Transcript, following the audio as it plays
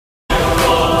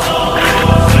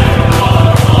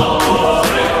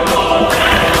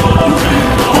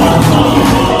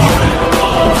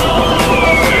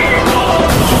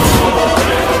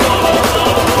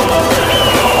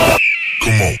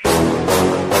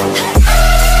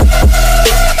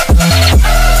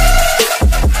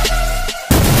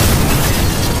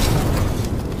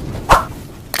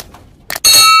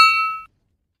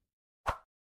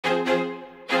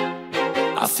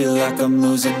I'm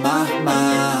losing my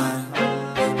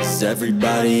mind. Is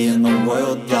everybody in the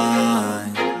world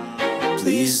blind?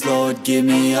 Please, Lord, give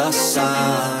me a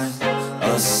sign,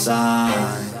 a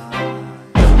sign.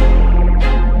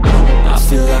 I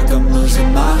feel like I'm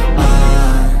losing my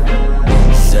mind.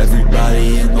 Is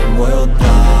everybody in the world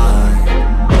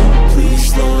blind?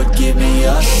 Please, Lord, give me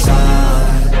a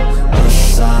sign, a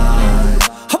sign.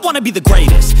 I wanna be the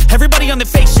greatest. Everybody on the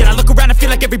fake shit. I look around and feel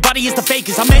like everybody is the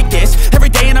fakest. I make this every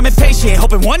day and I'm impatient,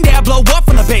 hoping one day I blow up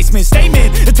from the basement.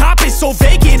 Statement, the top is so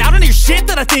vacant. I don't hear shit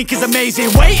that I think is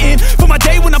amazing. Waiting for my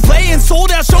day when I'm playing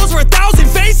sold out shows for 1,000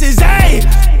 faces. Hey,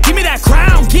 give me that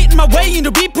crown, get in my way and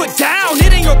to be put down.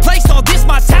 It ain't your place, all this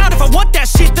my town. If I want that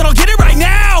shit, then I'll get it right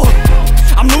now.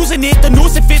 I'm losing it, the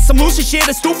noose it fits. I'm losing shit,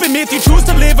 a stupid myth. You choose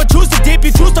to live or choose to dip.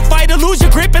 You choose to fight or lose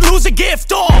your grip and lose a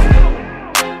gift.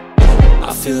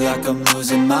 I feel like I'm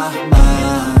losing my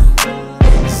mind.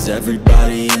 Is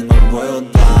everybody in the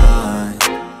world blind?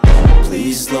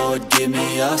 Please, Lord, give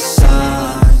me a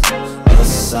sign, a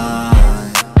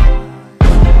sign.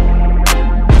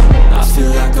 I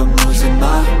feel like I'm losing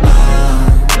my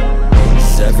mind.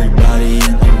 Is everybody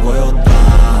in the world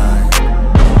blind?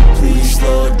 Please,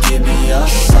 Lord, give me a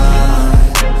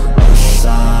sign, a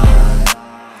sign.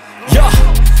 Yeah.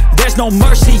 There's no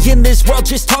mercy in this world,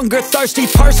 just hunger-thirsty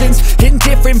persons in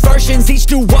different versions. Each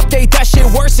new update, that shit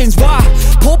worsens. Why?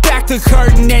 Pull back the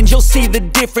curtain and you'll see the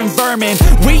different vermin.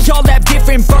 We all have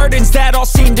different burdens that all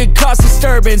seem to cause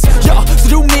disturbance. Yo, so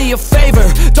do me a favor,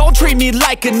 don't treat me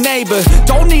like a neighbor.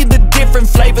 Don't need the different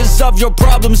flavors of your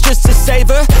problems just to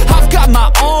savor. I've got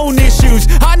my own issues,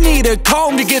 I need a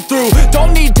comb to get through.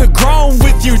 Don't need to groan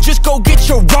with you, just go get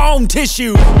your own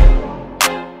tissue.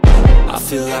 I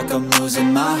feel like I'm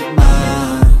losing my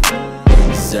mind.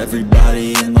 Is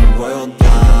everybody in the world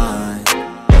blind?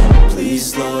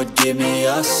 Please, Lord, give me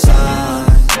a sign,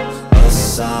 a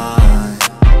sign.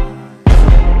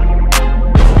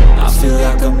 I feel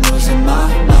like I'm losing my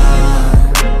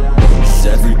mind. Is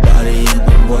everybody in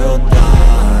the world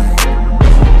blind?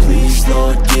 Please,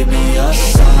 Lord, give me a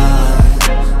sign,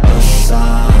 a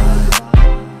sign.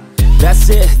 That's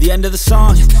it, the end of the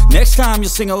song. Next time you'll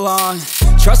sing along.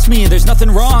 Trust me, there's nothing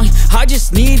wrong. I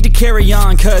just need to carry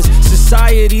on, cause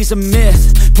society's a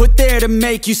myth put there to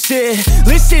make you sit.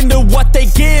 Listen to what they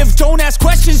give. Don't ask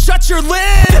questions, shut your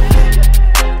lid.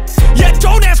 Yeah,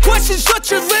 don't ask questions, shut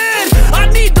your lid. I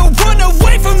need to run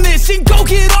away from this and go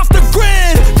get off the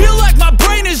grid. Feel like my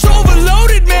brain is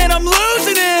overloaded, man, I'm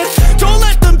losing it. Don't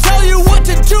let them tell you what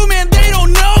to do, man, they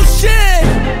don't know shit.